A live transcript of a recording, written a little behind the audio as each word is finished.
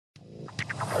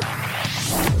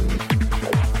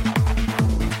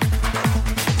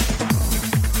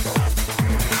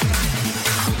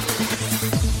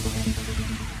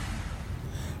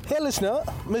listener,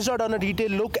 missed out on a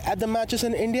detailed look at the matches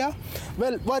in India?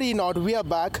 Well, worry not, we are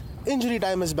back. Injury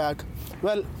time is back.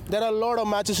 Well, there are a lot of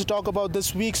matches to talk about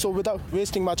this week, so without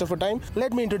wasting much of our time,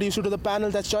 let me introduce you to the panel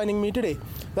that's joining me today.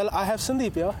 Well, I have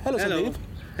Sandeep here. Hello, Sandeep.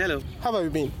 Hello. How have you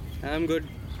been? I'm good.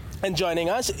 And joining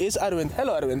us is Arvind.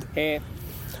 Hello, Arvind. Hey.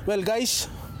 Well, guys,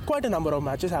 quite a number of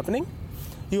matches happening.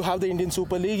 You have the Indian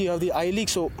Super League, you have the I-League,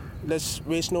 so let's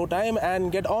waste no time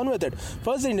and get on with it.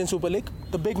 First, the Indian Super League,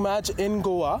 the big match in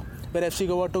Goa, where FC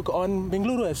Goa took on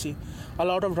Bengaluru FC. A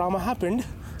lot of drama happened.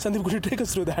 Sandeep, could you take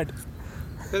us through that?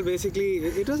 Well, basically,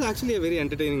 it was actually a very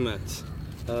entertaining match.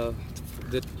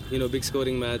 Big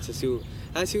scoring match, as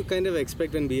you kind of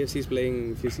expect when BFC is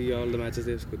playing. If you see all the matches,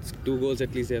 they've scored 2 goals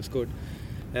at least they have scored.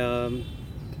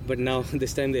 But now,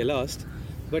 this time they lost.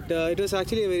 But it was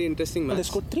actually a very interesting match. They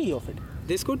scored 3 of it.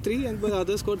 They scored 3 and the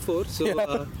others scored 4.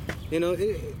 So,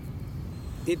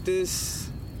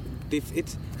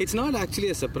 it's not actually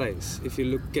a surprise if you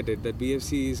look at it that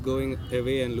BFC is going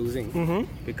away and losing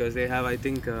because they have, I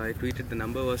think I tweeted the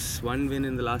number was 1 win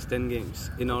in the last 10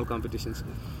 games in all competitions.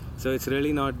 So it's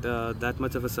really not that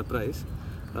much of a surprise.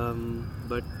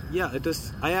 But yeah,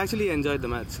 I actually enjoyed the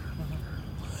match.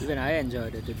 Even I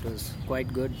enjoyed it. It was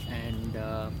quite good, and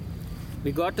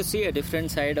we got to see a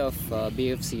different side of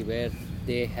BFC where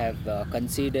they have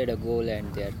conceded a goal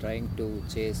and they are trying to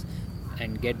chase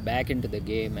and get back into the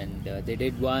game, and they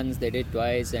did once, they did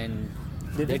twice, and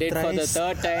they did for the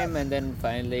third time, and then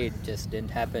finally it just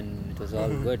didn't happen. It was all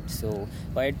good. So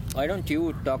why don't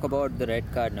you talk about the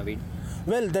red card, Naveen?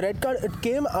 Well, the red card, it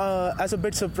came as a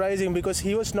bit surprising because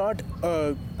he was not,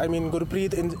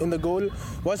 Gurpreet in the goal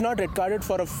was not red carded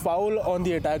for a foul on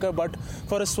the attacker, but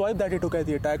for a swipe that he took at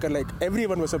the attacker. Like,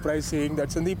 everyone was surprised seeing that.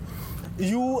 Sandeep,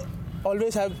 you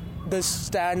always have this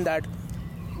stand that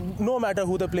no matter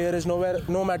who the player is,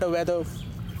 no matter where the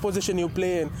position you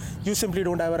play in, you simply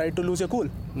don't have a right to lose your cool.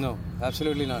 No,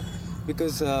 absolutely not.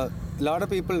 Because a lot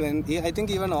of people, I think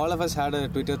even all of us had a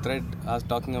Twitter thread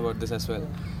talking about this as well.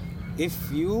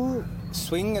 If you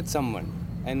swing at someone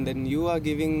and then you are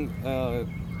giving a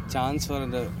chance for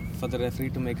the referee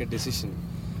to make a decision,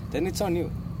 then it's on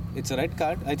you. It's a red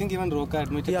card. I think even Roca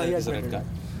admitted that it's a red card.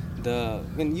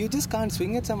 When you just can't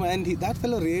swing at someone, and that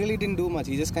fellow really didn't do much.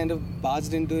 He just kind of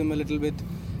barged into him a little bit,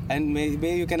 and maybe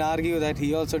you can argue that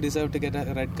he also deserved to get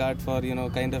a red card for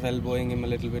kind of elbowing him a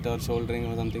little bit or shouldering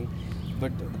or something.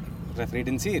 But referee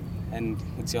didn't see it, and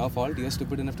it's your fault. You're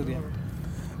stupid enough to react.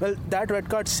 Well, that red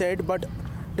card said, but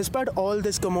despite all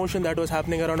this commotion that was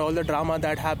happening around, all the drama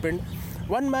that happened,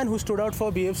 one man who stood out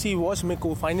for BFC was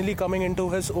Miku, finally coming into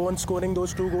his own, scoring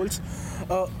those 2 goals.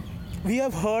 We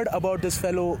have heard about this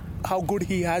fellow, how good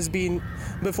he has been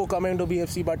before coming to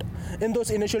BFC, but in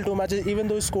those initial 2 matches, even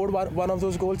though he scored one of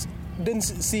those goals, didn't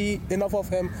see enough of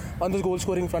him on the goal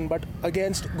scoring front. But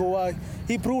against Goa,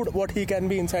 he proved what he can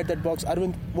be inside that box.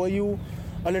 Arvind, were you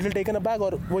a little taken aback,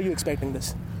 or were you expecting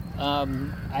this?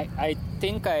 I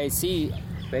think I see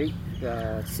very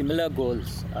similar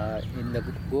goals. In the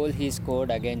goal he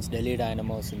scored against Delhi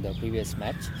Dynamos in the previous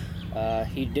match,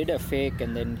 he did a fake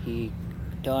and then he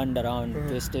turned around,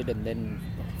 twisted, and then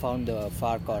found the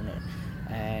far corner.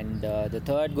 And the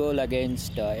third goal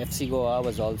against FC Goa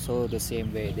was also the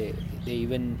same way.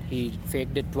 He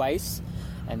faked it twice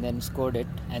and then scored it,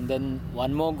 and then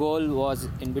one more goal was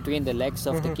in between the legs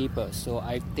of the keeper. So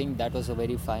I think that was a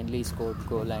very finely scored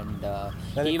goal, and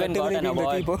he even got an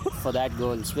award for that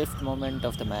goal, swift moment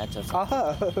of the match or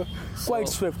something. Quite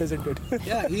swift, isn't it?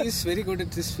 Yeah, he is very good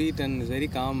at his feet and is very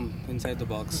calm inside the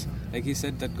box. Like he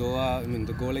said that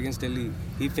the goal against Delhi,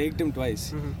 he faked him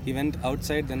twice. He went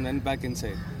outside then went back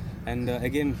inside. And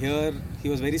again here he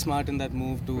was very smart in that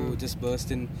move to just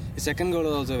burst in. His second goal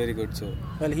was also very good. So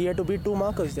well, he had to beat 2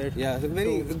 markers there. Yeah, a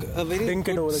very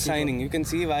good signing. You can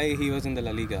see why he was in the La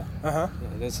Liga. Yeah,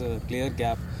 there's a clear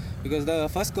gap because the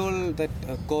first goal that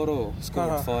Koro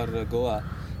scored for Goa,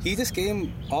 he just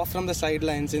came off from the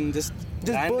sidelines and just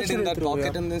landed in that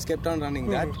pocket and then kept on running.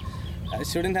 That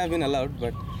shouldn't have been allowed,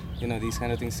 but these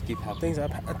kind of things keep happening.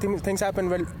 Things happen.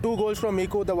 Well, 2 goals from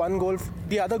Miko, the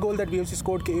other goal that BFC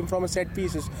scored came from a set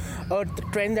pieces. A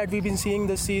trend that we've been seeing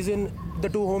this season, the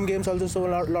 2 home games also saw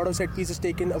a lot of set pieces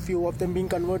taken, a few of them being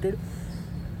converted.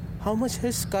 How much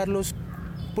is Carlos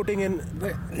putting in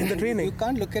the training? You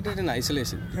can't look at it in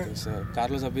isolation because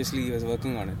Carlos obviously was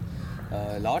working on it.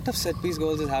 A lot of set piece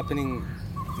goals is happening.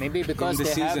 Maybe because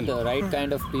they have the right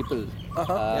kind of people.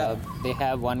 They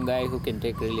have one guy who can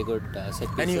take really good set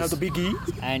pieces. And you have the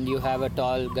biggie. And you have a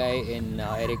tall guy in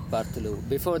Eric Bartolu.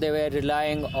 Before they were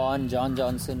relying on John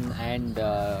Johnson and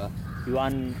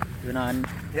Yuan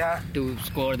to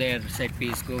score their set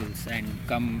piece goals and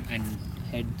come and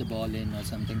head the ball in or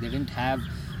something. They didn't have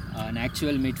an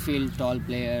actual midfield tall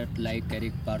player like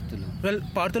Eric Bartolo. Well,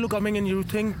 Bartolo coming in, you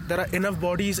think there are enough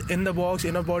bodies in the box,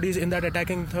 enough bodies in that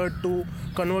attacking third to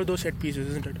convert those set pieces,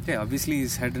 isn't it? Yeah, obviously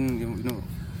he's head in,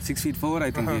 6'4"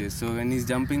 I think he is. So when he's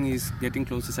jumping, he's getting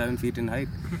close to 7 feet in height.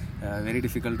 Very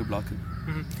difficult to block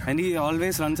him. And he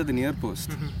always runs at the near post.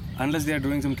 Unless they are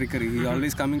doing some trickery, he's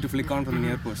always coming to flick on from the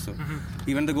near post. So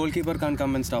even the goalkeeper can't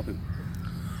come and stop him.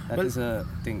 That is a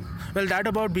thing. Well, that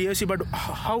about BFC, but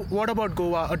what about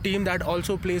Goa, a team that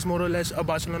also plays more or less a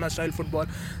Barcelona-style football?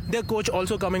 Their coach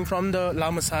also coming from the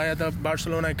La Masia, the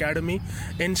Barcelona academy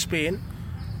in Spain.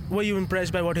 Were you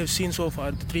impressed by what you've seen so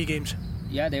far, the 3 games?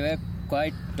 Yeah, they were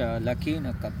quite lucky in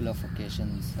a couple of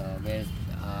occasions where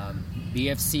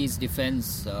BFC's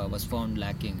defense was found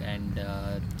lacking, and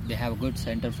they have a good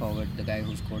centre forward, the guy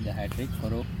who scored the hat-trick,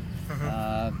 Koro.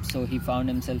 So he found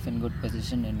himself in good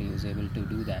position and he was able to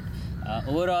do that.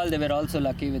 Overall, they were also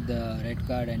lucky with the red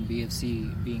card and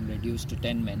BFC being reduced to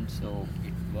 10 men, so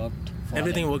it worked.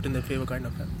 Everything worked in their favour, kind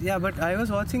of. Yeah, but I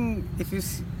was watching.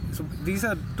 So these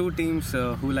are 2 teams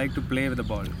who like to play with the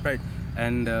ball. Right.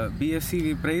 And BFC,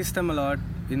 we praised them a lot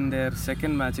in their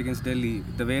second match against Delhi,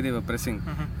 the way they were pressing,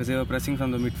 because they were pressing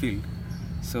from the midfield.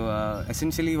 So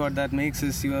essentially, what that makes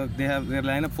is they have their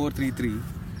lineup 4-3-3.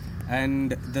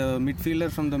 And the midfielder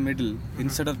from the middle,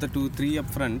 instead of the 2-3 up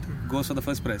front, goes for the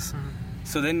first press.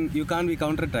 So then you can't be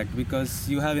counter-attacked because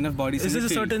you have enough bodies. Is this a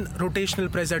certain rotational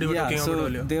press that you were talking about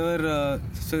earlier? They were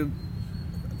so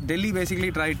Delhi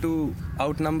basically tried to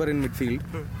outnumber in midfield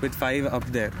with 5 up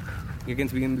there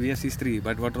against BFC's 3.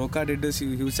 But what Roca did is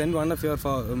you send one of your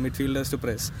midfielders to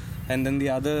press, and then the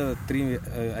other 3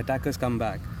 attackers come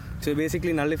back. So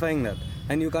basically nullifying that,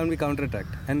 and you can't be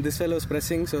counter-attacked. And this fellow is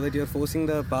pressing so that you're forcing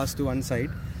the pass to one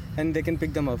side, and they can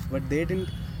pick them off. But they didn't.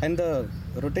 And the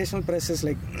rotational press is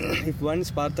like, if once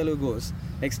Bartolo goes,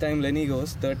 next time Lenny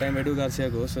goes, third time Edu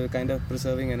Garcia goes, so kind of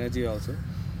preserving energy also.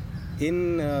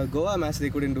 In Goa match,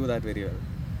 they couldn't do that very well.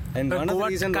 And one of the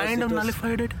reasons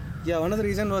nullified it? Yeah, one of the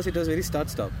reasons was it was very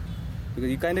start-stop.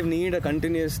 Because you kind of need a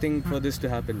continuous thing for this to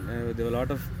happen. There were a lot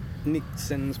of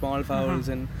nicks and small fouls,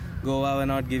 and Goa were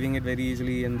not giving it very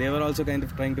easily, and they were also kind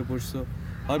of trying to push. So,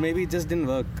 or maybe it just didn't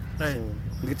work. Right.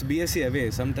 So it's BSC away.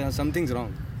 Something's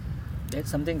wrong.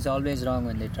 Something's always wrong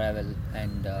when they travel,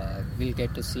 and we'll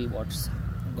get to see what's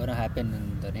going to happen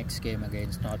in the next game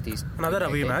against Northeast. Another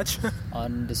away match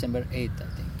on December 8th,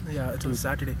 I think. Yeah, it's on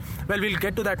Saturday. Well, we'll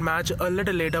get to that match a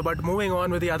little later, but moving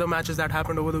on with the other matches that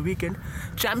happened over the weekend.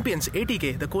 Champions,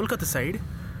 ATK, the Kolkata side,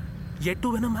 yet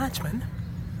to win a match, man.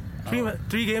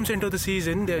 3 games into the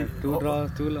season, they 2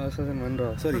 losses and 1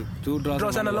 draw. Sorry, 2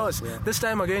 draws and a loss. Yeah. This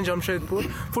time again,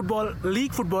 Jamshedpur.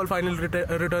 League football finally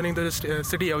returning to the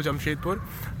city of Jamshedpur.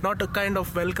 Not a kind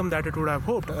of welcome that it would have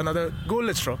hoped. Another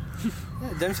goalless draw. Yeah,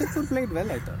 Jamshedpur played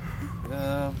well, I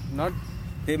thought.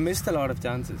 They missed a lot of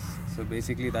chances. So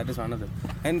basically, that is one of them.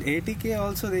 And ATK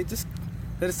also,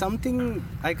 there's something,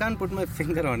 I can't put my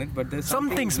finger on it, but there's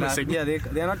something's missing. Yeah,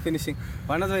 they are not finishing.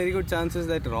 One of the very good chances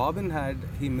that Robin had,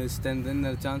 he missed, and then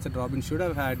the chance that Robin should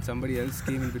have had, somebody else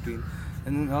came in between.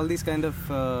 And all these kind of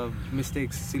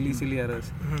mistakes, silly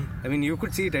errors. I mean, you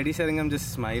could see Teddy Sheringham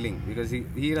just smiling because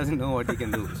he doesn't know what he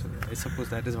can do. So I suppose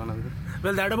that is one of them.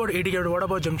 Well, that about ATK. What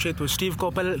about Jamshedpur? Steve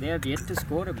Koppel. They have yet to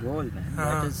score a goal, man.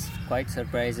 That is quite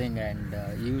surprising, and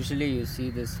usually you see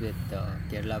this with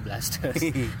Kerala Blasters.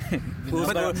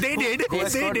 But they did. They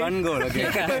scored 1 goal.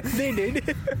 Okay. They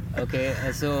did. Okay,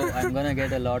 so I'm gonna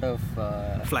get a lot of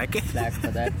flack for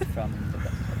that from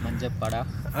Manjappada.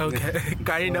 Okay,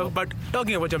 kind of. But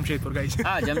talking about Jamshedpur, guys.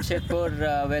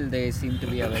 Jamshedpur, well, they seem to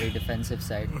be a very defensive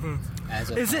side.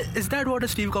 Is that what a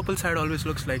Steve Koppel side always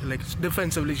looks like? Like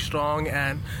defensively strong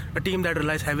and a team that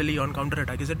relies heavily on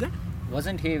counter-attack. Is it that?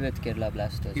 Wasn't he with Kerala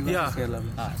Blasters? He was with Kerala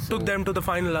Blasters. Took them to the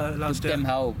final last year. Took them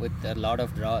how? With a lot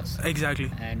of draws.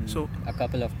 Exactly. And a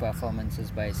couple of performances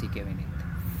by CK Vinith.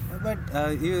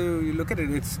 But you look at it,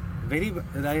 it's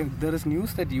there is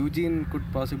news that Eugene could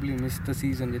possibly miss the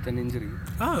season with an injury.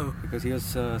 Oh. Because he was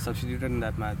substituted in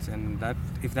that match, and that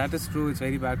if that is true, it's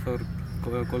very bad for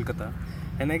Kolkata.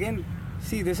 And again,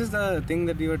 see, this is the thing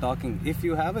that we were talking. If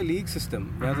you have a league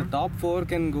system where the top 4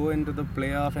 can go into the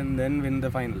playoff and then win the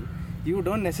final, you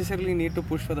don't necessarily need to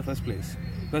push for the first place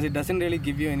because it doesn't really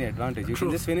give you any advantage. You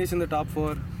can just finish in the top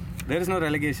 4. There is no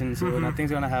relegation, so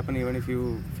nothing's going to happen even if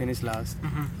you finish last.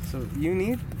 So you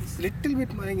need a little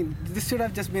bit more. This should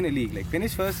have just been a league. Like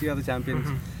finish first, you are the champions.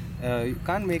 You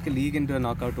can't make a league into a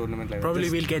knockout tournament like that.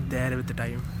 Probably we'll get there with the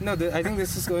time. No, I think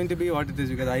this is going to be what it is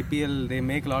because IPL, they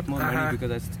make a lot more money because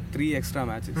that's 3 extra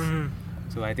matches.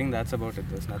 So I think that's about it.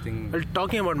 There's nothing. Well,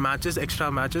 talking about matches, extra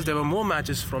matches, there were more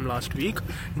matches from last week.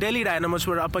 Delhi Dynamos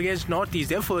were up against Northeast,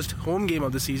 their first home game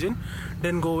of the season.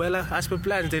 Didn't go well as per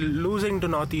plans. They're losing to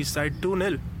Northeast side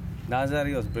 2-0.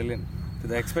 Nazari was brilliant,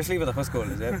 especially for the first goal.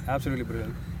 Absolutely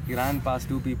brilliant. He ran past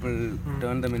two people,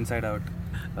 turned them inside out.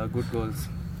 Good goals.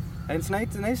 And it's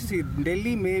nice to see.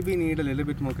 Delhi maybe need a little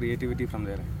bit more creativity from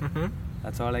there.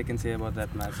 That's all I can say about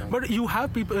that match. But you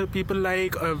have people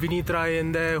like Vineet Rai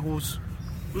in there who's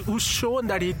shown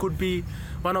that he could be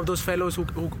one of those fellows who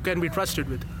can be trusted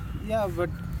with. Yeah, but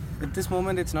at this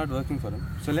moment it's not working for them.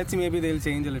 So let's see, maybe they'll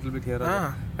change a little bit here or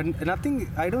there. But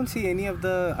nothing, I don't see any of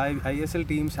the ISL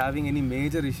teams having any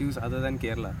major issues other than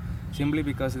Kerala. Simply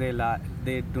because they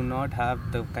do not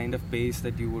have the kind of pace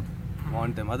that you would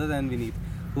want them, other than Vineet,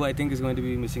 who I think is going to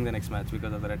be missing the next match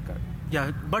because of the red card.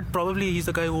 Yeah, but probably he's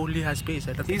the guy who only has pace.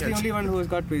 He's the only one who has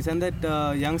got pace, and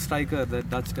that young striker, the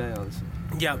Dutch guy also.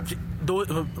 Yeah,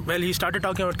 well, he started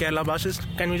talking about Kerala Blasters.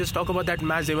 Can we just talk about that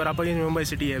match? They were up against Mumbai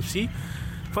City FC.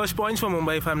 First points for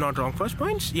Mumbai, if I'm not wrong. First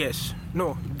points? Yes.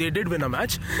 No, they did win a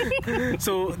match.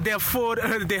 So they have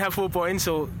 4 points.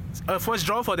 So first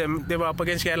draw for them. They were up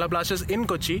against Kerala Blasters in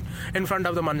Kochi, in front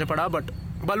of the Manjapada. But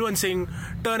Balwant Singh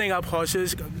turning up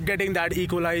horses, getting that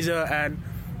equalizer, and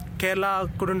Kerala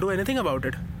couldn't do anything about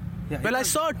it. Yeah, well, I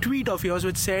saw a tweet of yours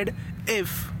which said,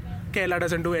 if Kerala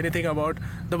doesn't do anything about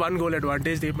the 1-goal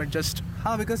advantage, they might just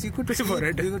because you could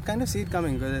kind of see it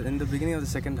coming. In the beginning of the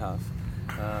second half,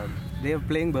 they were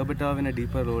playing Berbatov in a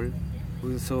deeper role,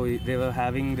 so they were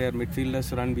having their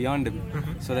midfielders run beyond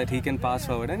him so that he can pass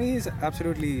forward, and he is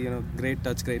absolutely great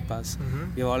touch, great pass.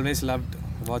 We've always loved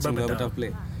watching Berbatov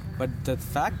play, but the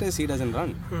fact is he doesn't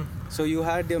run. So you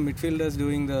had your midfielders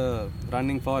doing the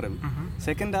running for him.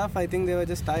 Second half, I think they were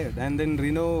just tired, and then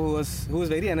Rino, who was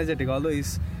very energetic, although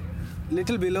he's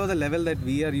little below the level that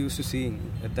we are used to seeing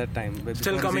at that time. But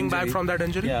still coming back from that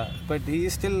injury? Yeah, but he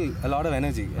is still a lot of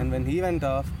energy. And when he went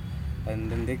off, and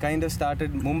then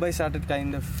Mumbai started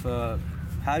kind of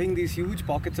having these huge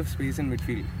pockets of space in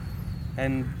midfield.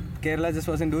 And Kerala just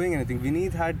wasn't doing anything.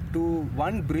 Vineet had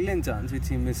one brilliant chance which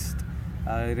he missed.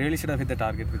 Really should have hit the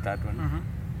target with that one.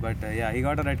 But he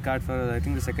got a red card for, I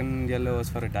think the second yellow was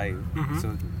for a dive. So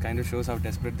it kind of shows how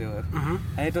desperate they were.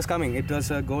 And it was coming. It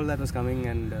was a goal that was coming,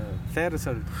 and fair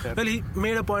result. Well, he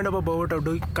made a point about Berbatov.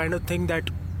 Do you kind of think that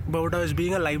Berbatov is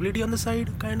being a liability on the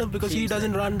side, kind of? Because he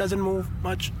doesn't run, doesn't move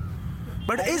much.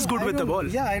 But is good with the ball.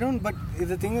 Yeah, I don't. But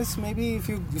the thing is, maybe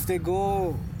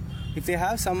if they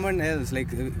have someone else, like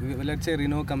let's say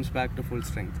Rino comes back to full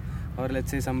strength, or let's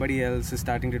say somebody else is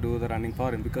starting to do the running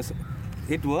for him, because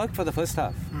it worked for the first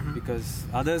half, because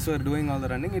others were doing all the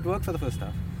running. It worked for the first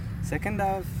half. Second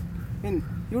half, I mean,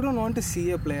 you don't want to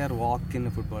see a player walk in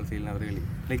a football field now, really.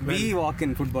 Like, we walk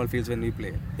in football fields when we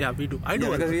play. Yeah, we do. I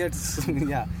do. Because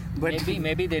but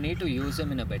maybe they need to use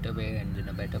him in a better way and in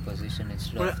a better position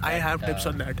instead of I have tips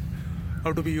on that.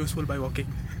 How to be useful by walking.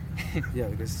 Yeah,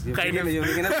 because you're going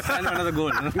to stand another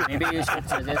goal. Maybe you should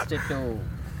suggest it to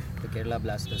the Kerala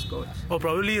Blasters coach. Or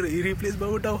probably replace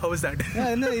Berbatov. How is that?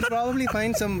 Yeah, no, he'll probably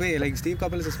find some way. Like, Steve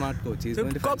Koppel is a smart coach. He's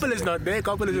going to Koppel is not there.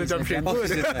 Koppel is with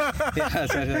Jamshedpur. Yeah,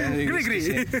 sorry.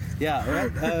 Agree. Yeah,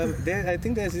 right. I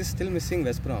think there's still missing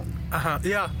West Brown.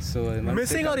 Yeah. So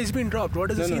missing or he's been dropped? What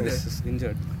is the scene there? He's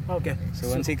injured. Okay. So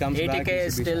once he comes back, he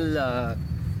should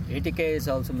be ATK is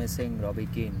also missing Robbie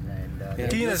Keane, and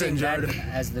Keane is injured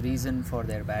as the reason for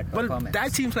their bad performance. Well,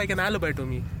 that seems like an alibi to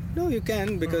me. No, you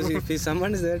can, because if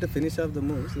someone is there to finish off the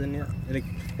moves, then yeah. Like,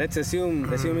 let's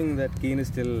assuming that Keane is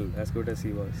still as good as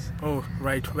he was. Oh,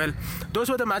 right. Well, those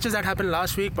were the matches that happened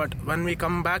last week, but when we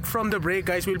come back from the break,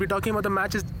 guys, we'll be talking about the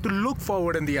matches to look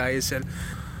forward in the ISL.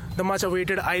 The much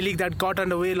awaited I-League that got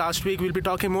underway last week. We'll be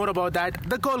talking more about that.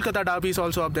 The Kolkata derby is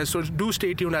also up there, so do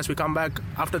stay tuned as we come back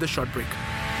after this short break.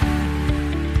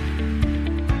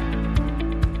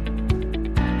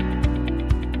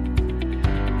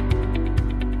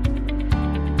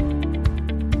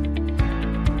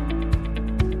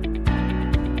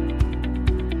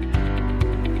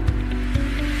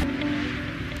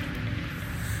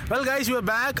 Well, guys, we're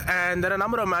back, and there are a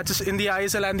number of matches in the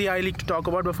ISL and the I-League to talk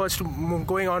about. But first,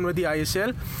 going on with the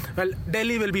ISL, well,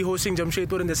 Delhi will be hosting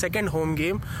Jamshedpur in the second home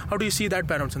game. How do you see that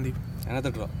pan out, Sandeep? Another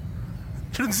draw.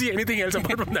 Shouldn't see anything else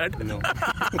apart from that. No.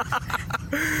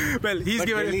 Well, he's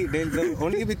given... Delhi,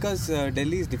 only because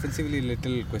Delhi is defensively a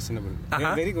little questionable.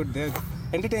 They're very good. They're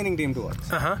entertaining team to watch.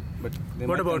 But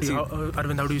what about you,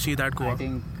 Arvind? How do you see that go? I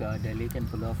think Delhi can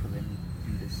pull off a win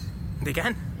in this. They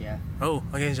can? Yeah. Oh,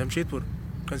 against Jamshedpur,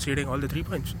 conceding all the 3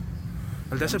 points.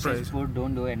 Well, that's surprising. Sport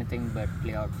don't do anything but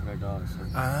play out for a draw.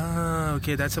 So.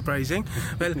 Okay, that's surprising.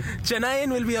 Well, Chennai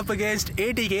will be up against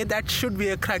ATK. That should be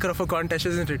a cracker of a contest,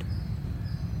 isn't it?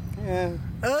 Yeah.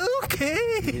 Okay.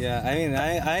 Yeah, I mean,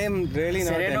 I am really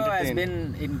not Sereno has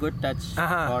entertained. been in good touch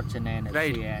for Chennai and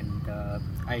Right. FC, and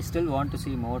I still want to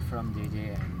see more from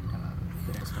JJ and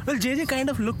the rest of Well, JJ kind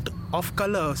of looked off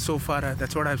color so far.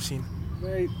 That's what I've seen.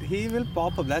 Right, he will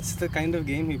pop up. That's the kind of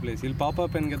game he plays. He'll pop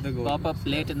up and get the goal. Pop up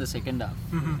late in the second half,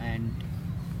 and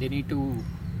they need to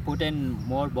put in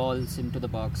more balls into the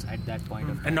box at that point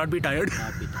of time. And not be tired.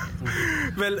 Not be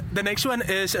tired. Well, the next one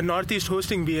is Northeast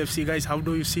hosting BFC. Guys, how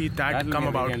do you see that will come be a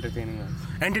about? very entertaining match.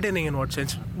 Entertaining in what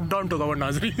sense? Don't talk about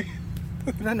Nazri.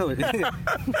 No.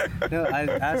 No,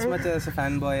 as much as a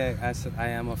fanboy as I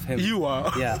am of him. You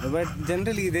are. Yeah, but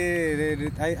generally,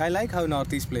 I like how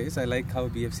Northeast plays. I like how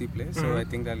BFC plays. So I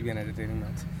think that'll be an entertaining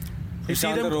match. You It's see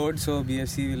on them? the road, so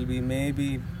BFC will be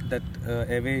maybe that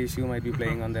away issue might be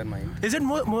playing on their mind. Is it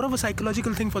more of a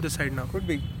psychological thing for this side now? Could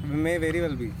be. May very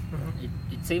well be.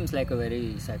 It seems like a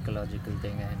very psychological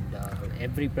thing, and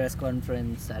every press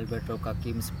conference Alberto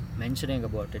keeps mentioning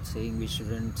about it, saying we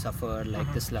shouldn't suffer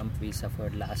like the slump we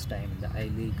suffered last time in the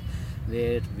I-League,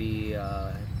 where we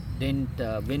didn't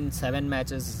win 7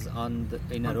 matches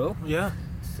in a row. Yeah.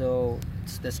 So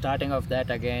it's the starting of that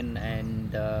again,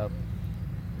 and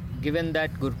given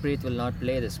that Gurpreet will not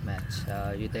play this match,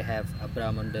 they have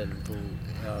Abramandal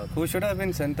Who should have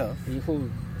been centre? who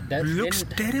Looks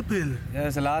terrible. Yeah,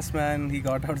 as the last man, he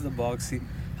got out of the box.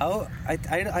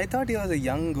 I thought he was a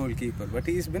young goalkeeper, but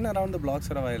he's been around the blocks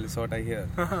for a while, is what I hear.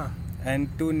 And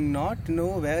to not know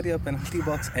where your penalty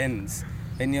box ends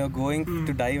when you're going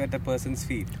to dive at a person's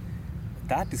feet,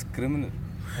 that is criminal.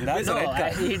 And that's a red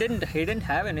card. he didn't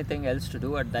have anything else to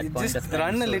do at that point Just of time.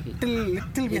 run a so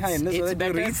little behind so it's that you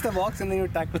better- reach the box and then you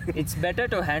tackle. It's better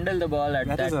to handle the ball at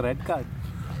That is a red card.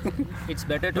 It's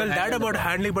better to Well, that handle the about ball.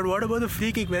 handling, but what about the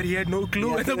free kick where he had no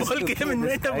clue where the ball came and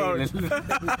went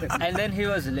about? And then he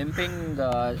was limping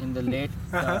in the late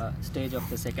stage of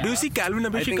the second Do you half. see Calvin I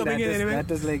Abhishek think coming in anyway? that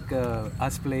is like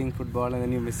us playing football and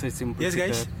then you miss a simple Yes,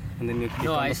 guys. sitter and then you kick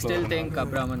No, on I the floor still and think all.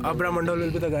 Abramandal will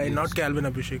be the guy, not Calvin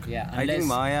Abhishek. Yeah, I think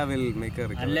Maya will make a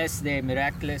recovery. unless they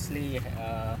miraculously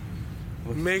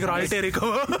Make royalty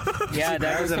recover. yeah,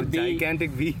 that was a a B.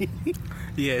 gigantic V.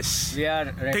 Yes. We are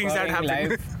Things that recording happen.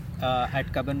 live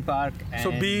at Cubbon Park, and,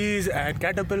 So bees and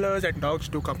caterpillars and dogs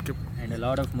do come to. and a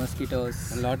lot of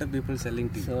mosquitoes. A lot of people selling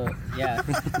tea. So yeah.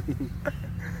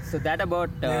 So that about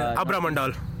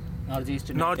Abramandal.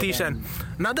 Northeast and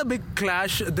another big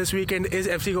clash this weekend is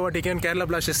FC Goa taking Kerala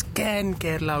Blasters. Can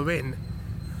Kerala win?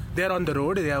 They are on the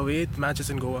road. They have 8 matches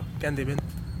in Goa. Can they win?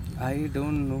 I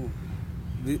don't know.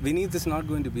 Vineet is not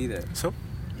going to be there. So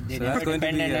They So never that's going to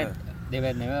be depended. They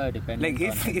were never dependent. Like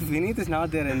if Vineet is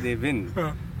not there and they win,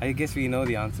 I guess we know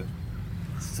the answer.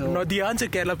 so not the answer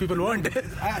Kerala people want.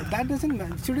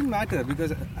 That shouldn't matter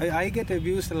because I get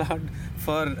abused a lot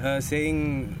for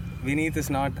saying Vineet is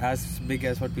not as big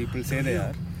as what people say they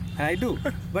are. And I do.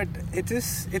 But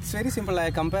it's very simple.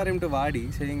 I compare him to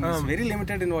Vardy, saying he's very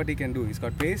limited in what he can do. He's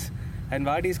got pace, and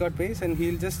Vardy's got pace, and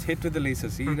he'll just hit with the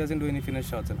lasers. He doesn't do any finish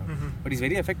shots and all. But he's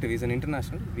very effective. He's an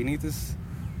international. Vineet is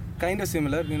kind of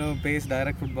similar, pace,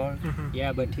 direct football.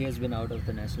 yeah, but he has been out of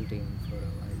the national team for a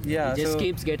while. Yeah, he just so-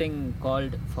 keeps getting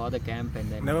called for the camp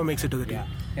and then Never makes it to the team. yeah.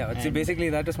 Yeah, see, And basically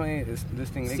that was this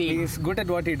thing. Like, See- he's good at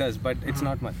what he does, but it's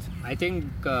not much. I think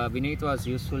Vineet was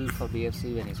useful for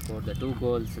BFC when he scored the 2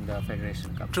 goals in the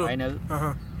Federation Cup True. final,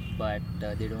 Uh-huh. but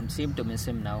they don't seem to miss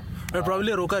him now. But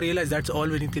probably Roka realized that's all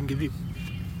Vineet can give you.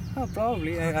 Oh,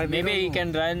 probably. Maybe he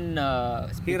can run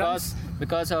He runs.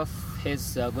 because of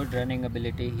his good running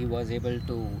ability. He was able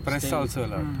to press still- also a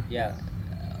lot. Yeah,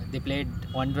 they played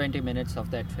 120 minutes of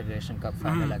that Federation Cup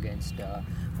final against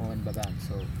Mohan Bagan,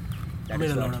 so that Made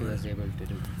is a lot what of he it. was able to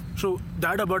do. So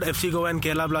that about FC Goa and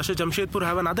Kerala Blasters. Jamshedpur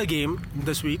have another game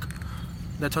this week.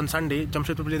 That's on Sunday.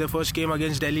 Jamshedpur play their first game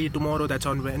against Delhi tomorrow. That's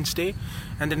on Wednesday,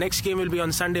 and the next game will be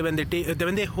on Sunday when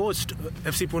they host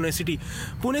FC Pune City.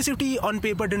 Pune City on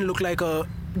paper didn't look like a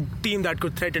team that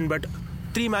could threaten, but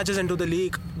 3 matches into the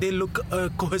league, they look a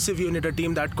cohesive unit, a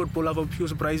team that could pull off a few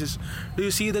surprises. Do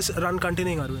you see this run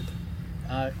continuing,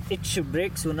 Arvind? It should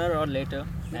break sooner or later,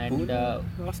 and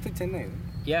Lost to Chennai.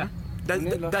 yeah.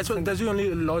 That's the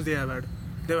only loss they have had.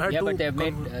 They've had Yeah, 2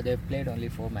 but they've played only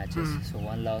 4 matches, so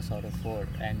 1 loss out of 4,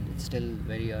 and it's still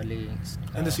very early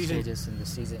In the season. stages in the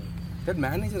season. That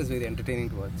manager is very entertaining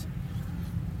to watch.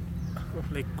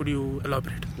 Like, could you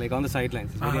elaborate? Like on the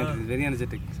sidelines, he's very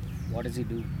energetic. What does he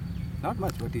do? Not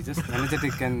much, but he's just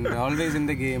energetic and always in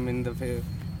the game in the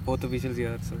 4th official's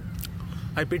year. So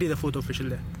I pity the 4th official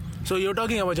there. So you're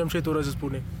talking about Jamshedpur versus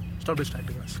Pune. Stop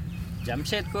distracting us.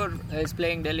 Jamshedpur is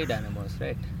playing Delhi Dynamos,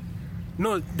 right?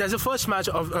 No, there's the first match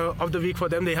of the week for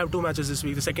them. They have 2 matches this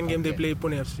week. The second game they play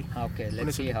Pune FC. Okay,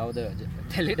 let's see how the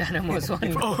Delhi Dynamos won.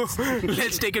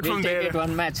 Let's take it from there. We'll take it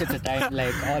one match at a time,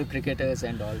 like all cricketers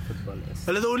and all footballers.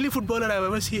 Well, the only footballer I've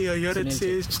ever seen here it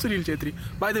says Sunil Chetri.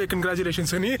 By the way,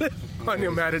 congratulations, Sunil, on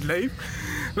your married life.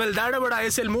 Well, that about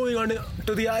ISL. Moving on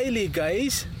to the I-League,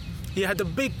 guys. You had the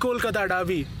big Kolkata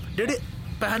derby. Did it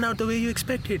pan out the way you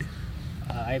expected?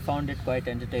 I found it quite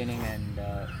entertaining and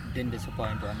didn't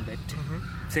disappoint one bit.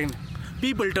 Same.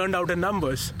 People turned out in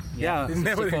numbers. Yeah.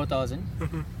 64,000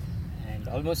 and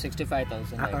almost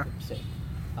 65,000, I could say.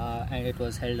 And it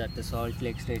was held at the Salt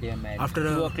Lake Stadium at After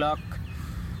 2 o'clock.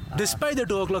 Despite the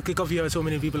 2 o'clock kickoff, you have so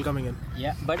many people coming in.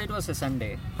 Yeah, but it was a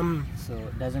Sunday. So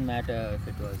it doesn't matter if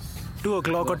it was 2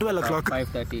 o'clock or 12 o'clock.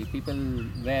 5:30. People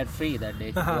were free that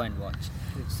day to go and watch.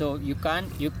 So you can.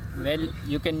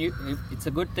 It's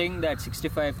a good thing that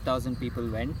 65,000 people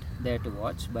went there to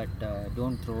watch, but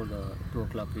don't throw the 2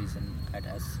 o'clock reason at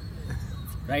us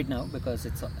right now because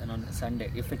it's on a Sunday.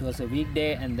 If it was a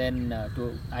weekday and then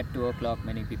at 2 o'clock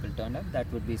many people turned up, that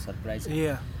would be surprising.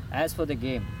 Yeah. As for the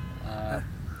game,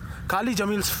 Khalid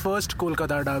Jamil's first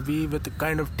Kolkata derby with the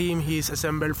kind of team he's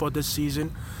assembled for this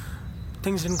season.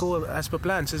 Things didn't go as per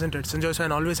plans, isn't it? Sanjay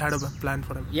San always had a plan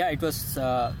for him. Yeah, it was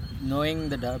knowing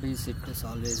the derbies, it is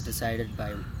always decided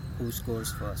by who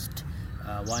scores first.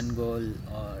 1 goal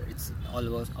or it's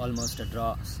almost a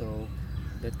draw. So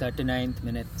the 39th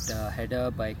minute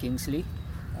header by Kingsley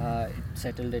it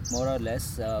settled it more or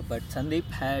less. But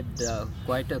Sandeep had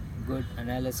quite a good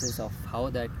analysis of how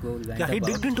that goal went Yeah, he about.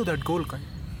 digged into that goal.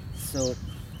 So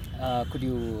could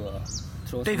you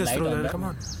Take some us light through on that. that? Come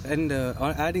on. And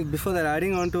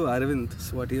adding on to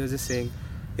Arvind, what he was just saying,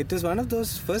 it was one of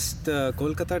those first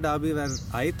Kolkata derby where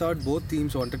I thought both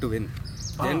teams wanted to win.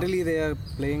 Generally, they are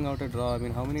playing out a draw. I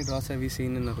mean, how many draws have we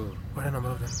seen in a row? What a number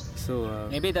of them. So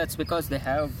Maybe that's because they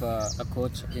have a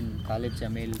coach in Khalid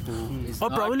Jamil who is Or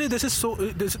not probably this is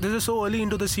so early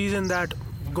into the season that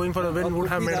going for a win would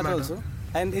have made a matter. Also.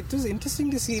 And it was interesting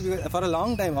to see because for a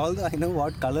long time, although I know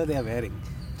what color they are wearing,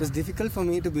 it was difficult for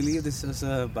me to believe this was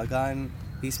a Bagan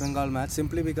East Bengal match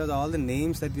simply because all the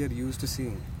names that we are used to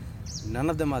seeing, none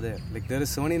of them are there. Like there is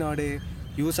Sony Node,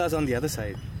 Yusa's on the other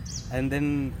side. And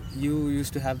then you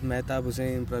used to have Mehta,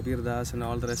 Hussain, Prabir Das and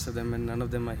all the rest of them, and none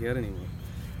of them are here anymore.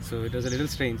 So it was a little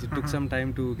strange. It took some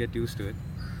time to get used to it.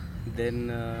 Then,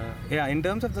 in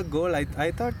terms of the goal,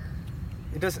 I thought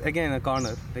it was again a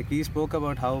corner. Like we spoke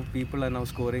about how people are now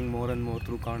scoring more and more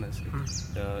through corners.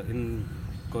 In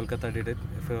Kolkata did it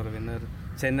for a winner.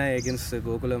 Chennai against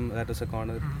Gokulam, that was a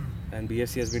corner. And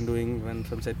BFC has been doing one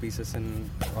from set pieces and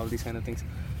all these kind of things.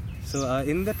 So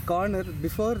in that corner,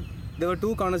 before there were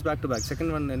 2 corners back to back.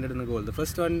 Second one ended in a goal. The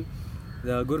first one,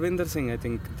 Gurvinder Singh, I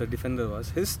think the defender was.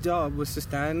 His job was to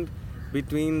stand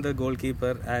between the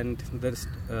goalkeeper and the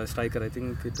striker. I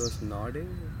think it was Node.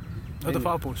 At the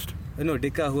far post. No,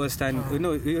 Dicka who was standing.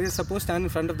 He was supposed to stand in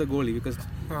front of the goalie because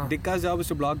Dicka's job is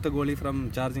to block the goalie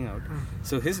from charging out.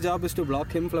 So his job is to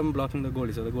block him from blocking the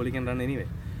goalie, so the goalie can run anyway.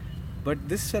 But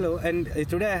this fellow, and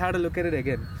today I had a look at it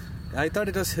again. I thought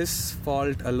it was his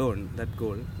fault alone, that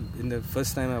goal, in the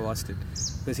first time I watched it.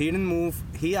 Because he didn't move,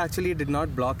 he actually did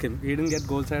not block him. He didn't get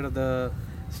goal side of the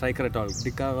striker at all.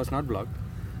 Dicka was not blocked.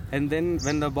 And then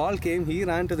when the ball came, he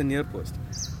ran to the near post.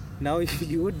 Now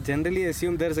you would generally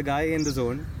assume there's a guy in the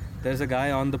zone, there's a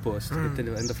guy on the post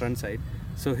in the front side.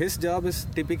 So his job is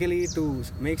typically to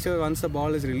make sure once the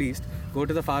ball is released, go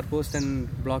to the far post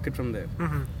and block it from there.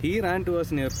 He ran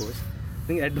towards near post. I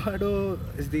think Eduardo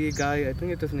is the guy, I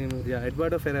think it was named,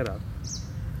 Eduardo Ferreira.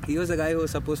 He was the guy who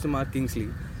was supposed to mark Kingsley.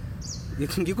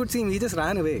 You could see him, he just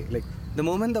ran away. Like the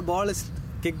moment the ball is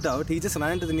kicked out, he just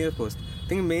ran to the near post. I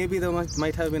think maybe there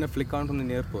might have been a flick on from the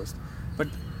near post. But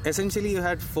essentially you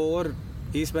had 4 or 5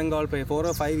 East Bengal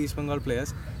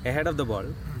players ahead of the ball.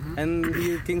 And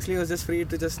Kingsley was just free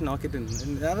to just knock it in.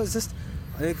 And that was just,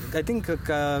 I think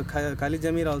Khalid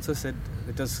Jamil also said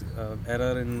it was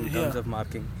error in terms of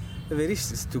marking. A very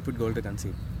stupid goal to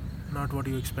concede. Not what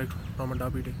you expect from a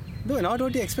derby day. No, not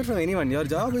what you expect from anyone. Your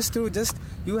job is to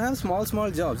you have small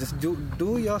jobs. Just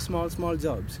do your small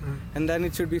jobs. And then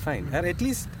it should be fine. Or at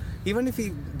least, even if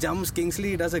he jumps,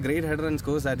 Kingsley does a great header and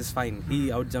scores, that is fine. He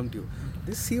outjumped you.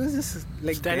 He was just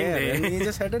like standing there. And he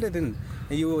just headed it in.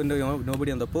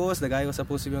 Nobody on the post. The guy was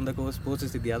supposed to be on the post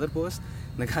is at the other post.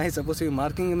 The guy is supposed to be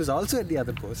marking him is also at the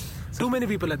other post. So, too many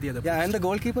people at the other post. Yeah, and the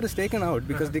goalkeeper is taken out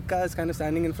because Dicka is kind of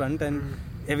standing in front and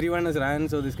everyone has ran,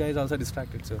 so this guy is also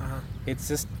distracted. So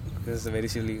it's a very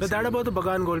silly. But that about the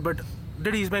Bagan goal, but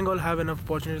Did East Bengal have enough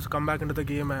opportunities to come back into the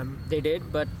game? And They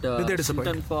did, but Did they disappoint?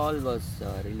 Sultan Fall was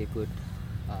really good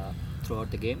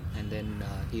throughout the game, and then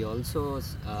he also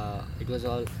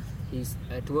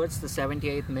towards the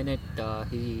 78th minute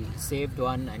he saved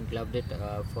one and gloved it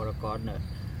for a corner.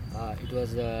 It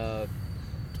was a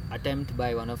attempt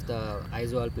by one of the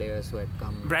Aizawl players who had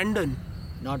come. Brandon.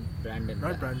 Not Brandon.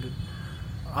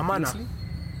 Amana. Kingsley?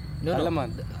 No.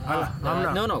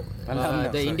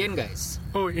 Alaman. The Indian guys.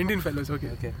 Oh, Indian fellows.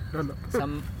 Okay.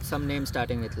 No. Some name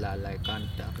starting with Lal. I can't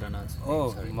pronounce.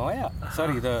 Oh, Sorry. Moya.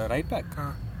 Sorry, the right back.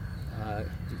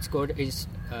 It's called is.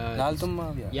 Lal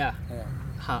Tumavia. Yeah.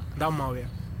 Dammavia.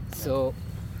 So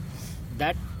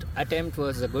that attempt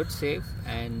was a good save,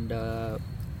 and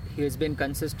he has been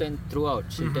consistent throughout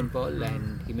Shilton Paul,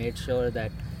 and he made sure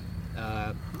that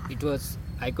it was.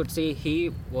 I could see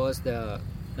he was the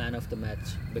man of the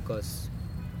match because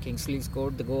Kingsley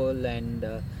scored the goal and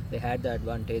they had the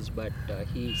advantage, but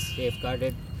he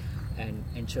safeguarded and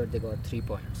ensured they got 3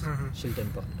 points.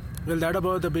 Shilton Paul. Well, that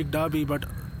about the big derby, but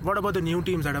what about the new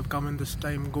teams that have come in this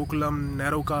time? Gokulam,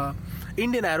 Naroka,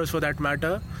 Indian Arrows for that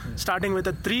matter, starting with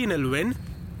a 3-0 win.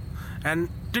 And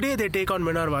today they take on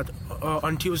Minerva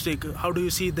on Tuesday. How do you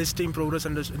see this team progress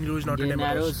under Luis Norton? Indian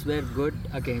Arrows were good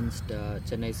against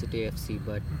Chennai City FC,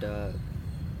 but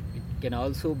it can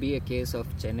also be a case of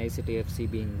Chennai City FC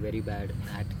being very bad in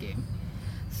that game.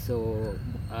 So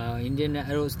Indian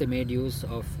Arrows, they made use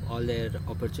of all their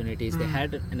opportunities. They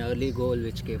had an early goal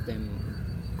which gave them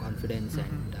confidence,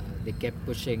 and they kept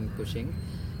pushing.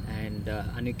 And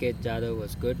Aniket Jadhav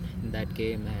was good in that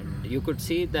game, and you could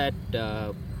see that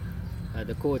the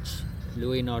coach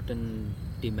Louis Norton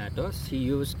De Matos, he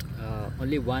used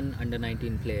only one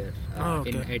under-19 player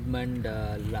in Edmund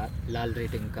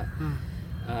Lalretinka.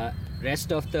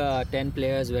 Rest of the 10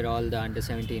 players were all the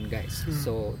under-17 guys.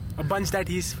 So a bunch that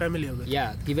he's familiar with.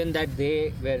 Yeah, given that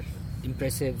they were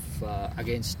impressive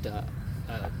against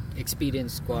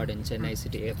experienced squad in Chennai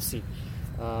City FC,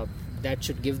 that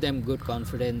should give them good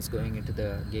confidence going into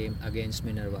the game against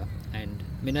Minerva. And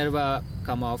Minerva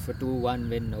come off a 2-1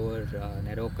 win over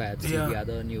Naroka FC, the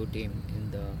other new team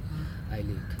in the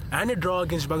I-League. And a draw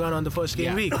against Bagan on the first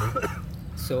game week.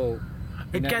 So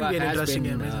it can be an interesting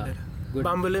game, isn't it? Good.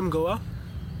 Bambalim, Goa.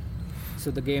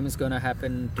 So the game is going to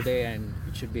happen today, and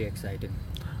it should be exciting.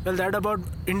 Well, that about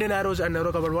Indian Arrows and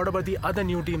Naroka, but what about the other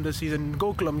new team this season?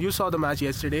 Gokulam, you saw the match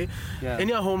yesterday. Yeah. In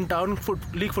your hometown,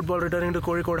 league football returning to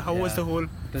Kozhikode, how was the whole It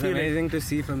was feeling? amazing to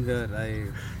see from here.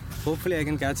 Hopefully I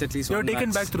can catch at least You were one taken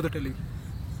match. back through the telly.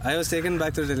 I was taken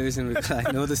back to the television because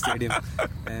I know the stadium.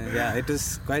 It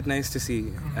was quite nice to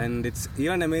see. And it's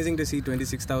even amazing to see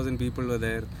 26,000 people were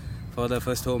there for the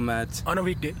first home match. On a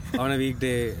weekday.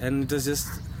 And it was just...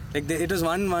 it was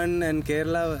 1-1, and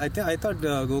Kerala... I thought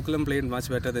Gokulam played much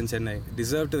better than Chennai.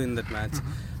 Deserved to win that match.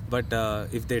 But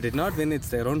if they did not win, it's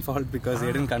their own fault because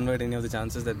they didn't convert any of the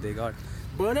chances that they got.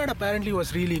 Bernard apparently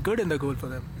was really good in the goal for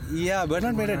them. Yeah,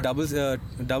 Bernard made a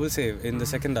double save in the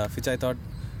second half,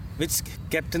 which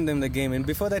kept in them the game. And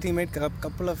before that, he made a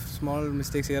couple of small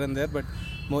mistakes here and there, but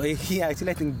he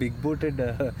actually, I think, big booted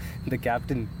the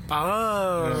captain.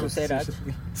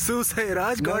 Susai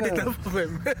Raj got it up for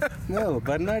him. No,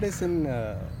 Bernard is in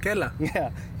Kerala. Yeah,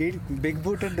 he big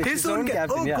booted his own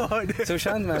captain. Oh, yeah. God.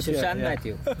 Sushant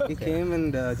Matthew. He came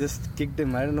and just kicked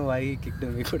him. I don't know why he kicked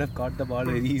him. He could have caught the ball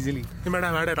very easily. He might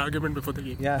have had an argument before the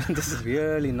game. Yeah, just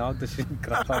really knocked the shit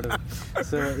crap out of him.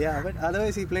 So, yeah, but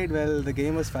otherwise he played well. The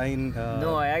game was fine.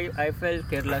 No, I felt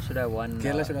Kerala should have won.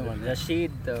 Kerala should have won.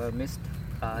 Rashid missed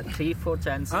 3-4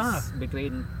 chances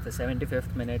between the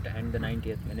 75th minute and the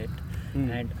 90th minute.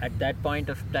 And at that point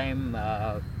of time,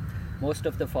 most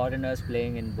of the foreigners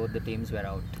playing in both the teams were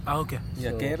out. Okay. Yeah,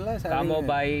 So Kerala is Kamo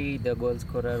Bai, the goal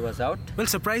scorer, was out. Well,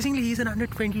 surprisingly, he's an under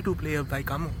 22 player by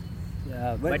Kamo.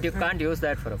 Yeah, But you can't use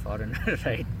that for a foreigner,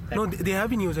 right? No, they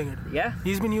have been using it. Yeah?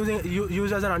 He's been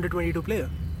used as an under 22 player.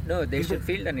 No, they should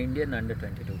field an Indian under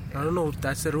 22. I don't know if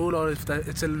that's the rule or if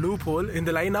it's a loophole. In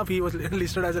the lineup, he was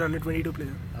listed as an under 22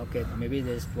 player. Okay, maybe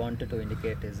they just wanted to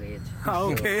indicate his age.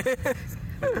 Okay.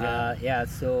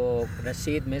 So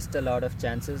Rashid missed a lot of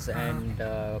chances, and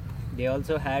they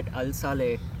also had Al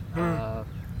Saleh.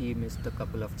 He missed a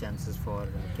couple of chances for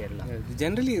Kerala. Yeah,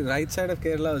 generally, right side of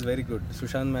Kerala was very good.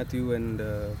 Sushant Matthew and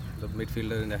the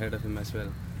midfielder in the head of him as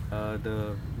well.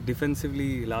 The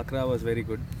defensively, Lakra was very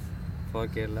good for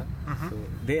Kerala. So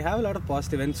they have a lot of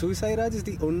positive. And Susai Raj is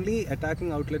the only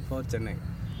attacking outlet for Chennai.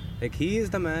 Like, he is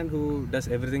the man who does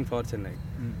everything for Chennai.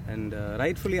 And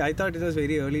rightfully, I thought it was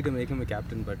very early to make him a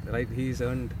captain, but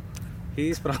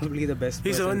he's probably the best.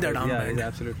 He's earned that armband. Yeah,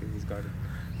 absolutely, he's got it.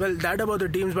 Well, that about the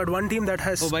teams, but one team that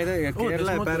has... Oh, by the way, there's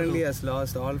Kerala more to apparently know. has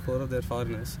lost all 4 of their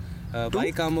foreigners.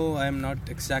 Vaikamo, I am not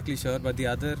exactly sure, but the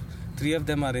other 3 of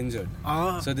them are injured.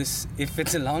 So this, if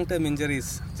it's a long-term injury,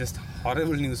 it's just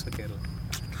horrible news for Kerala.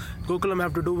 Gokulam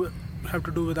have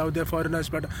to do without their foreigners,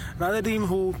 but another team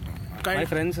who My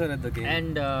friends were at the game.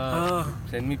 And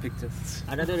Send me pictures.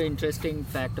 another interesting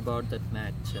fact about that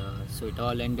match, so it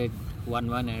all ended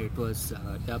 1-1 and it was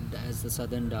dubbed as the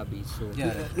Southern Derby. So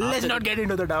let's not get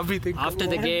into the derby thing. after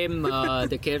the game,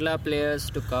 the Kerala players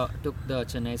took the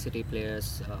Chennai City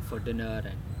players for dinner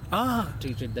and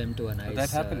treated them to a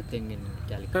nice thing in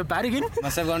Calicut. Paragon?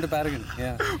 Must have gone to Paragon,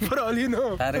 yeah. For all you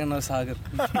know. Paragon or Sagar.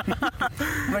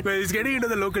 Well, he's getting into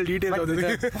the local details of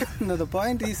the thing. No, the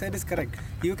point he said is correct.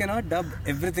 You cannot dub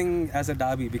everything as a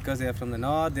derby because they are from the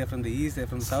north, they are from the east, they are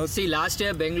from the south. See, last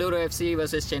year Bengaluru FC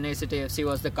versus Chennai City FC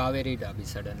was the Kaveri Derby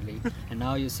suddenly, and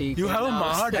now you see You have a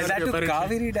Maha And that derby, took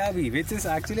apparently. Kaveri Derby, which is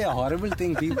actually a horrible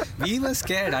thing. We were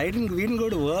scared. We didn't go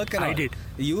to work. And I all. did.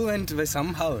 You went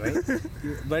somehow, right?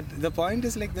 But the point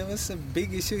is, like, there was a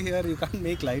big issue here. You can't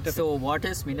make light of it. So what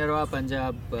is Minerva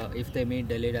Punjab if they meet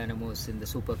Delhi Dynamos in the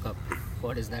Super Cup?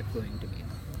 What is that going to mean?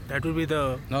 That will be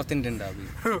the... North Indian Derby.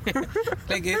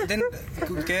 Like, then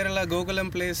Kerala,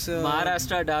 Gokulam plays...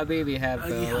 Maharashtra Derby, we have...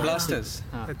 Blasters.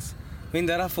 That's, I mean,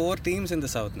 there are 4 teams in the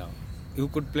south now who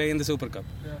could play in the Super Cup.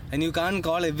 And you can't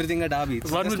call everything a derby.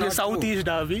 It's one just will be not Southeast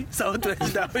derby,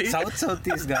 Southwest derby.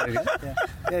 Southeast derby.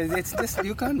 Yeah, it's just,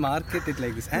 you can't market it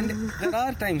like this. And there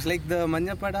are times, like the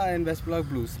Manjapada and West Block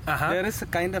Blues, there is a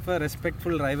kind of a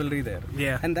respectful rivalry there.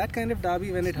 Yeah. And that kind of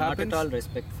derby, when it Not happens... at all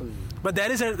respectful. But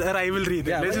there is a rivalry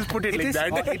there. Let's just put it like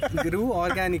that. It grew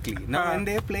organically. Now, when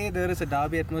they play, there is a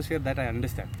derby atmosphere that I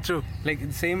understand. True. Like,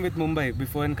 same with Mumbai.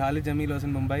 Before, when Khalid Jamil was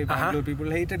in Mumbai, Bangalore people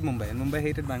hated Mumbai, and Mumbai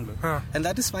hated Bangalore. And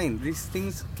that is fine. These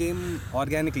things came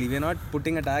organically. We're not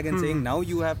putting a tag and saying, now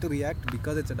you have to react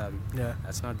because it's a derby. Yeah.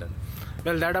 That's not done.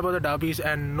 Well, that about the derbies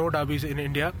and no derbies in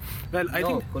India. Well, I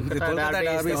think Kolkata Derby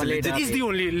is the only derby. it's the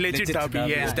only legit derby. Yes,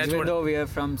 Yeah, that's even what. though we are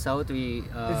from South, we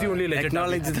It's the only legit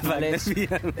Acknowledge derby. the fact that we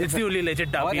are... It's the only legit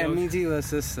Or derby. MEG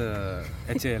versus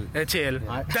HAL.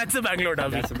 HAL. That's the Bangalore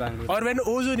derby. That's the Bangalore. Or when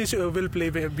Ozone will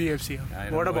play BFC. I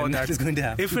don't What know about when that? that is going to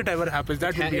happen. If it ever happens,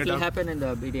 that will be a It will derby. happen in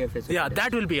the BDF. Yeah,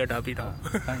 that will be a derby now.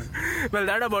 Fine. Well,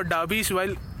 that about derbies.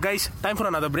 Well, guys, time for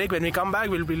another break. When we come back,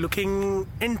 we'll be looking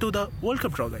into the World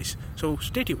Cup draw, guys. So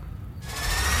stay tuned.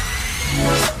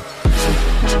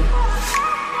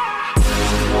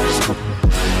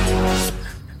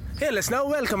 Hey, listener,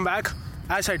 welcome back.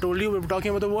 As I told you, we were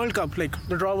talking about the World Cup. Like,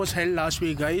 the draw was held last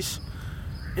week, guys.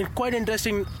 Quite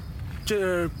interesting.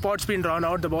 Pot's been drawn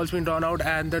out, the ball's been drawn out,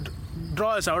 and the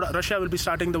draw is out. Russia will be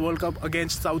starting the World Cup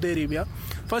against Saudi Arabia.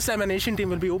 First time an Asian team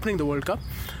will be opening the World Cup.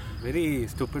 Very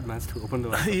stupid match to open the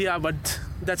World Cup. Yeah, but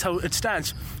that's how it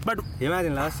stands. But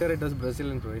Imagine last year it was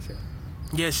Brazil and Croatia.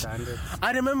 yes, Standard.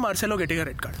 I remember Marcelo getting a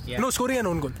red card. Yeah. No, scoring an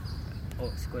own goal.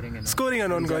 Oh, scoring an Scoring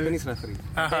an own goal. Japanese referee.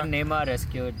 Then Neymar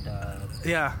rescued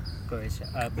Yeah, Brazil.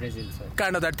 Sorry.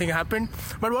 kind of that thing happened.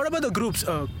 But what about the groups?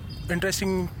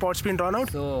 Interesting pots been drawn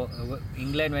out. So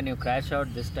England, when you crash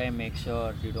out this time, make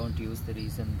sure you don't use the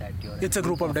reason that you're. It's a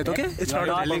group of death, okay? It's You're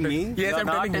not a telling group of me? death. Yes, You're I'm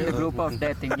not telling in the you. group of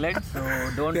death, England. So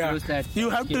don't Yeah. use that. You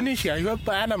have excuse. Tunisia, you have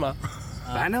Panama.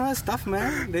 Panama's tough,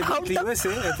 man. They How beat tough?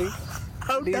 USA, I think.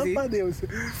 How Easy. tough are they also?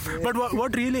 But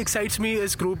what really excites me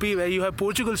is Group E, where you have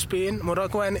Portugal, Spain,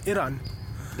 Morocco, and Iran.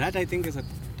 That I think is the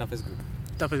toughest group.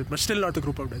 Tough, but still not the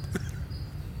group of death.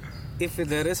 If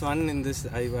there is one in this,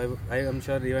 I am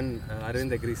sure even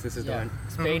Arvind agrees this is the Yeah. one.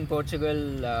 Spain, Portugal,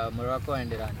 Morocco,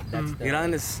 and Iran. That's the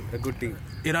Iran is a good team.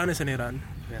 Iran is in Iran.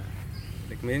 Yeah.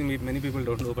 Like many people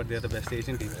don't know, but they are the best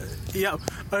Asian team. Yeah,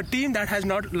 a team that has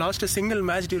not lost a single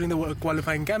match during the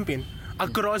qualifying campaign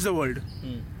across the world.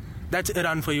 That's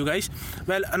Iran for you guys.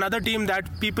 Well, another team that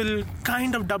people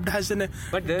kind of dubbed as an...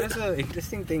 But there is an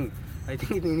interesting thing. I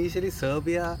think initially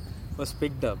Serbia was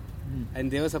picked up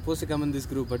and they were supposed to come in this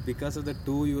group, but because of the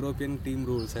 2 European team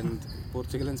rules and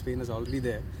Portugal and Spain is already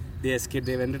there, they escaped,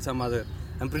 they went to some other.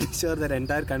 I'm pretty sure that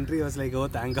entire country was like, oh,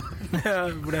 thank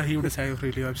God. But he would have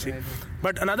really upset.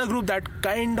 But another group that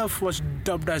kind of was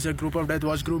dubbed as a group of death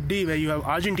was Group D, where you have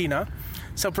Argentina,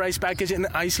 surprise package in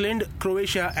Iceland,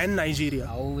 Croatia, and Nigeria.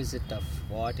 How is it tough?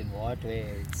 In what way?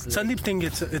 It's like, Sandeep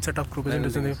thinks it's a tough group, isn't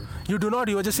it, don't Sandeep? think You do not,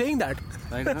 you were just saying that.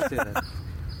 I did not say that.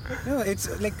 No, it's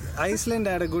like Iceland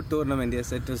had a good tournament.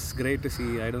 Yes, it was great to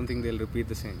see. I don't think they'll repeat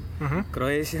the same.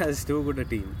 Croatia is too good a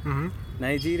team.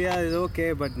 Nigeria is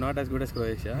okay, but not as good as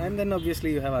Croatia. And then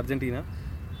obviously you have Argentina.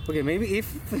 Okay, maybe if...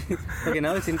 okay,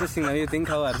 now it's interesting. Now you think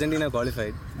how Argentina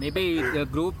qualified. maybe the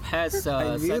group has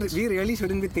such... We really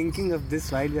shouldn't be thinking of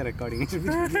this while we are recording. We should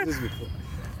be thinking this before.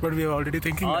 But we are already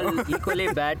thinking All now.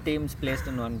 equally bad teams placed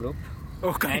in one group.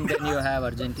 Okay. And then you have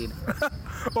Argentina.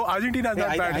 Oh, Argentina is not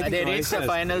I bad. think They reached the Croatia is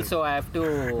final, great. so I have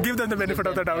to Give them the benefit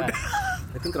of the doubt.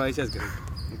 Yeah. I think Croatia is great.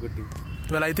 A good team.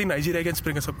 Well, I think Nigeria can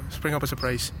spring up a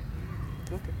surprise.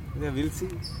 Okay. Yeah, we'll see.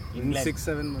 In England.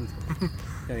 6-7 months.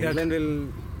 England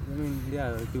will.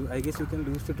 I guess you can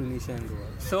lose to Tunisia and go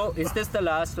out. So, is this the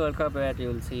last World Cup where you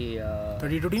will see?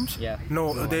 32 teams? Yeah.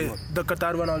 No, No, the more.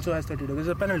 Qatar one also has 32. There's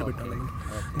a penalty bit tournament.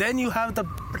 Then you have the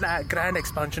grand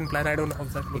expansion plan. I don't know how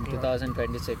that In looking.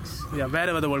 2026. Yeah,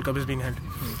 wherever the World Cup is being held.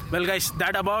 Well, guys,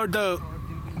 that about the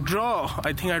draw.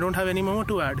 I think I don't have any more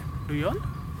to add. Do you all?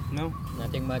 No.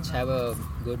 Nothing much. Have a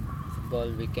good football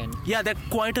weekend. Yeah, there are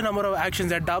quite a number of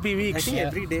actions at Derby I weeks. think Yeah.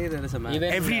 every day there is a match.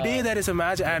 Even Every day there is a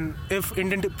match, and if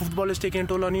Indian football is taking a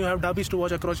toll on you, have derbies to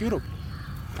watch across Europe.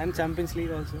 And Champions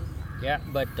League also. Yeah,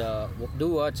 but do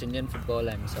watch Indian football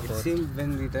and It support. seems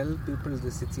when we tell people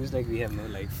this, it seems like we have no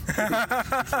life.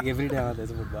 It's like every day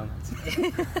there's a football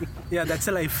match. Yeah, that's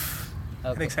a life.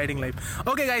 An Okay. exciting life.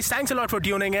 Okay, guys, thanks a lot for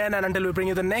tuning in. And until we bring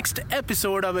you the next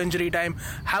episode of Injury Time,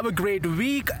 have a great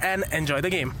week and enjoy the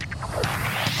game.